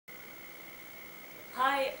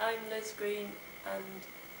Hi, I'm Liz Green and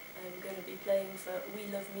I'm going to be playing for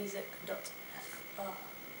welovemusic.fr.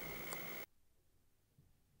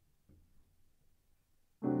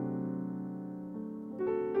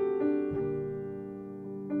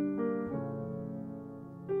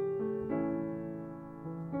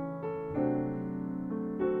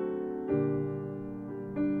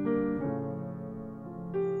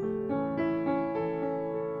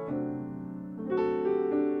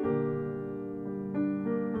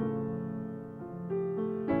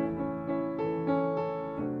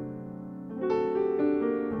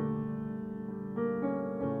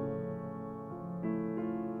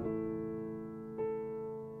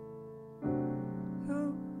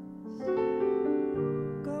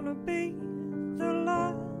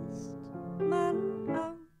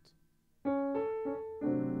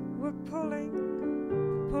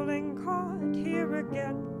 Pulling hard here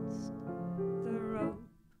against the rope,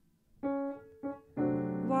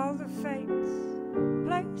 while the fates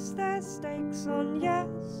place their stakes on yes.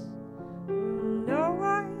 No,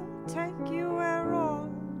 I'll take you where all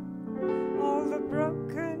the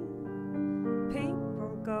broken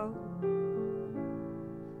people go.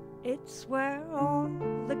 It's where all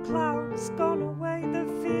the clouds gone away, the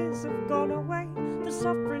fears have gone away, the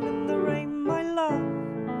suffering and the rain, my love.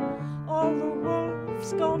 All the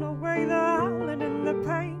wolves gone away, the howling and the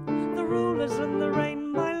pain, the rulers and the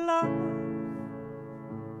rain, my love.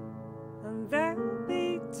 And there'll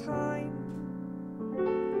be time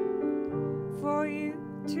for you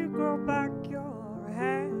to grow back your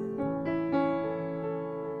hair.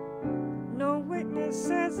 No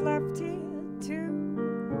witnesses left here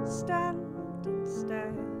to stand and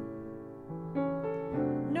stare.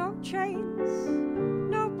 No chains,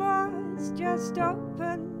 no bars, just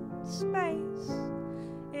open space.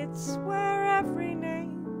 It's where every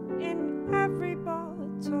name in every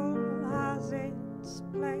bottle has its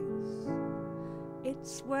place.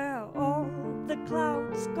 It's where all the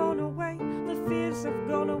clouds gone away, the fears have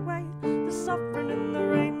gone away, the suffering and the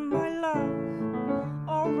rain, my love.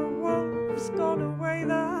 All the wolves gone away,